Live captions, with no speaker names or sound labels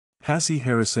Hassie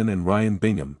Harrison and Ryan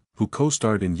Bingham, who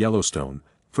co-starred in Yellowstone,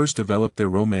 first developed their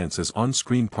romance as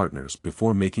on-screen partners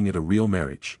before making it a real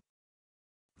marriage.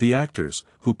 The actors,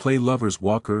 who play lovers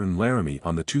Walker and Laramie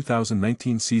on the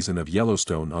 2019 season of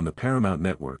Yellowstone on the Paramount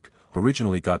Network,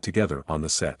 originally got together on the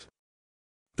set.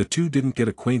 The two didn't get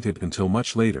acquainted until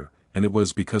much later, and it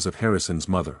was because of Harrison's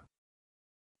mother.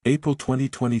 April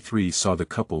 2023 saw the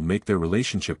couple make their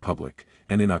relationship public,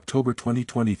 and in October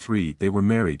 2023 they were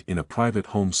married in a private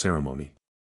home ceremony.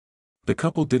 The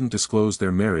couple didn't disclose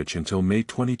their marriage until May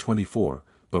 2024,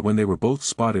 but when they were both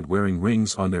spotted wearing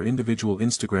rings on their individual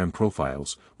Instagram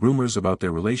profiles, rumors about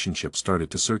their relationship started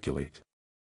to circulate.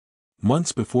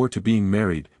 Months before to being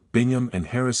married, Bingham and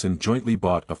Harrison jointly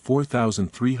bought a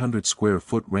 4,300 square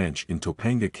foot ranch in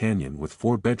Topanga Canyon with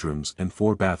 4 bedrooms and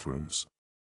 4 bathrooms.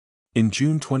 In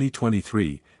June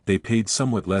 2023, they paid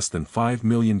somewhat less than $5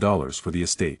 million for the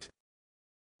estate.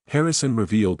 Harrison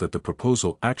revealed that the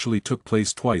proposal actually took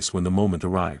place twice when the moment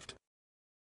arrived.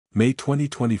 May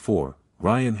 2024,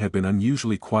 Ryan had been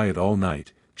unusually quiet all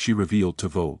night, she revealed to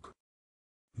Vogue.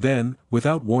 Then,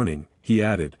 without warning, he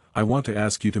added, "I want to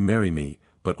ask you to marry me,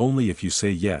 but only if you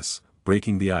say yes,"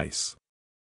 breaking the ice.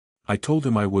 I told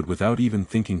him I would without even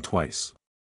thinking twice.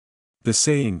 The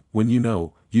saying, "when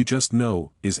you just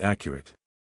know," is accurate.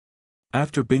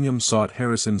 After Bingham sought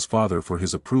Harrison's father for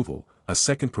his approval, a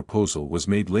second proposal was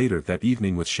made later that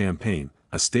evening with champagne,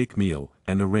 a steak meal,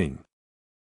 and a ring.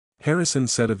 Harrison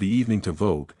said of the evening to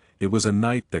Vogue, "It was a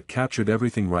night that captured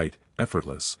everything right,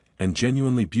 effortless, and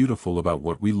genuinely beautiful about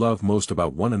what we love most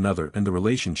about one another and the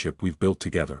relationship we've built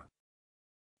together."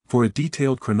 For a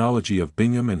detailed chronology of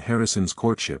Bingham and Harrison's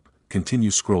courtship, continue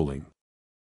scrolling.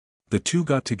 The two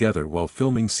got together while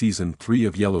filming Season 3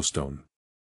 of Yellowstone.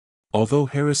 Although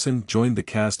Harrison joined the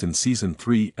cast in Season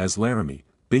 3 as Laramie,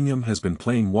 Bingham has been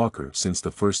playing Walker since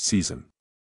the first season.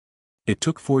 It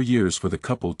took 4 years for the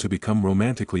couple to become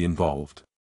romantically involved.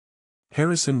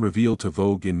 Harrison revealed to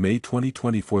Vogue in May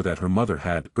 2024 that her mother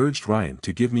had urged Ryan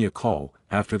to give me a call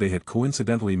after they had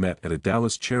coincidentally met at a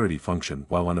Dallas charity function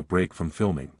while on a break from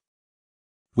filming.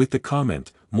 With the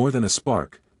comment, "more than a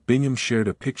spark," Bingham shared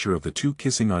a picture of the two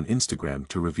kissing on Instagram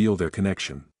to reveal their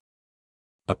connection.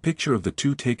 A picture of the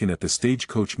two taken at the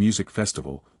Stagecoach Music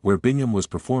Festival, where Bingham was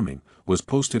performing, was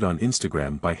posted on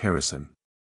Instagram by Harrison.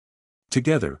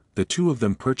 Together, the two of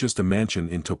them purchased a mansion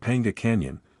in Topanga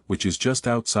Canyon, which is just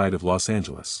outside of Los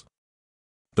Angeles.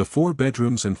 The 4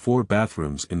 bedrooms and 4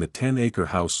 bathrooms in the 10-acre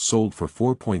house sold for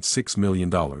 $4.6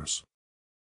 million.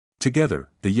 Together,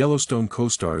 the Yellowstone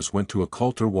co-stars went to a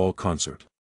costarred wall concert.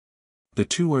 The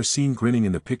two are seen grinning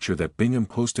in the picture that Bingham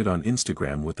posted on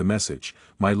Instagram with the message,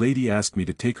 "My lady asked me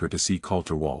to take her to see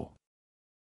costarred wall."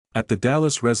 At the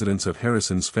Dallas residence of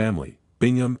Harrison's family,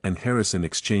 Bingham and Harrison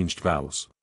exchanged vows.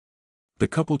 The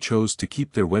couple chose to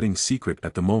keep their wedding secret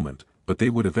at the moment, but they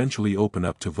would eventually open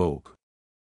up to Vogue.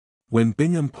 When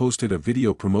Bingham posted a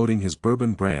video promoting his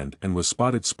bourbon brand and was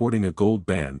spotted sporting a gold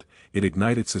band, it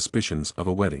ignited suspicions of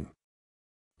a wedding.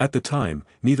 At the time,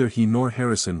 neither he nor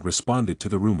Harrison responded to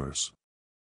the rumors.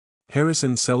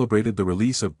 Harrison celebrated the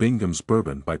release of Bingham's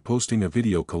bourbon by posting a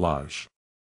video collage.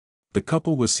 The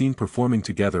couple was seen performing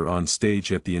together on stage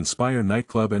at the Inspire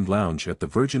nightclub and lounge at the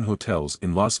Virgin Hotels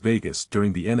in Las Vegas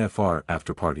during the NFR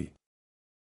afterparty.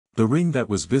 The ring that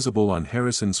was visible on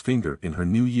Harrison's finger in her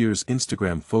New Year's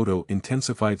Instagram photo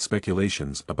intensified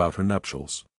speculations about her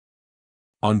nuptials.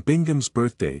 On Bingham's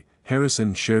birthday,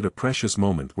 Harrison shared a precious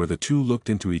moment where the two looked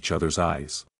into each other's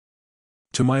eyes.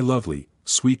 "To my lovely,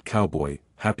 sweet cowboy,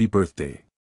 happy birthday."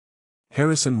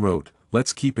 Harrison wrote,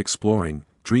 "Let's keep exploring,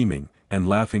 dreaming, and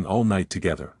laughing all night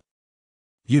together.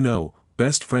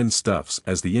 Best friend stuffs,"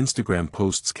 as the Instagram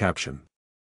post's caption.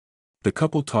 The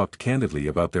couple talked candidly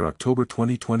about their October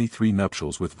 2023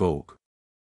 nuptials with Vogue.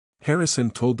 Harrison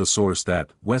told the source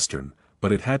that "Western,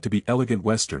 but it had to be elegant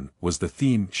Western," was the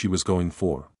theme she was going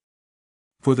for.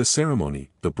 For the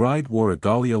ceremony, the bride wore a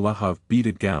Galia Lahav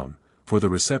beaded gown. For the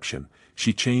reception,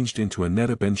 she changed into a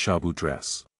Netta Ben Shabu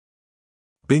dress.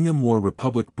 Bingham wore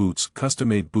Republic boots,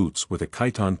 custom-made boots with a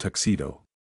chiton tuxedo.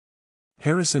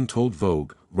 Harrison told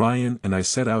Vogue, "Ryan and I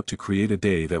set out to create a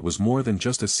day that was more than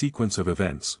just a sequence of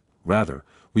events. Rather,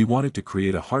 we wanted to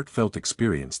create a heartfelt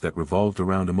experience that revolved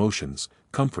around emotions,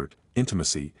 comfort,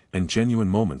 intimacy, and genuine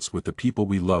moments with the people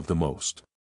we love the most."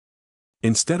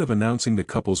 Instead of announcing the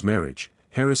couple's marriage,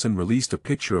 Harrison released a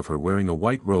picture of her wearing a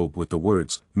white robe with the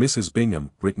words, "Mrs.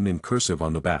 Bingham," written in cursive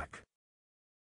on the back.